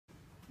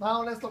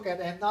Now let's look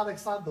at another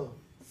example.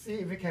 See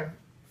if we can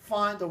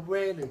find the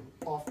value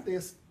of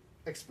this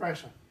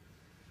expression.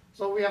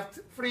 So we have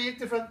three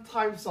different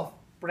types of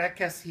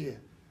brackets here.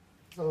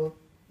 So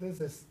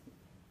this is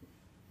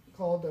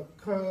called the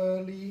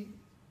curly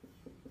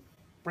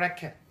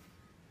bracket.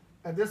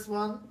 And this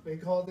one, we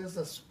call this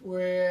a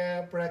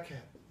square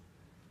bracket.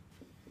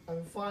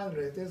 And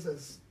finally, this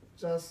is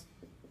just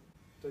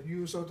the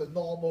usual, the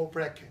normal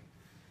bracket.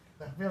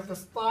 We have to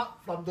start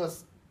from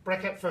this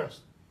bracket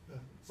first.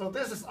 So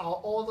this is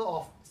our order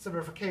of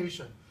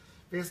simplification.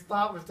 We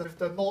start with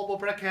the normal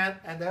bracket,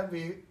 and then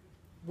we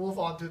move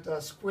on to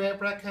the square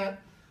bracket,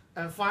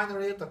 and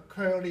finally the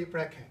curly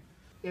bracket.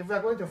 If we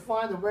are going to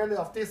find the value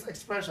of this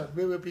expression,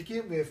 we will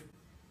begin with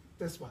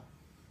this one,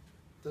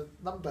 the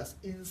numbers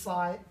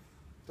inside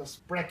the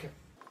bracket.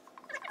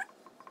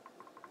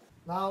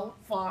 Now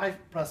 5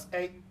 plus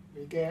 8,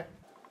 we get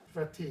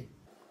 13.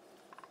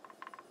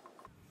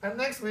 And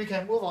next we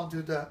can move on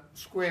to the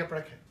square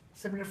bracket.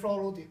 Simply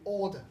follow the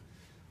order.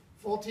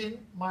 14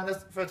 minus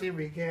 13,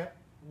 we get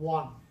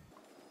 1.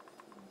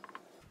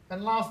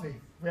 And lastly,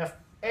 we have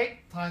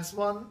 8 times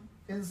 1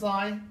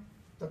 inside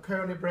the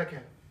curly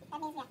bracket.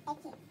 That means we have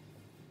 18.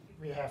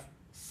 We have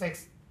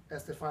 6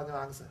 as the final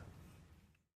answer.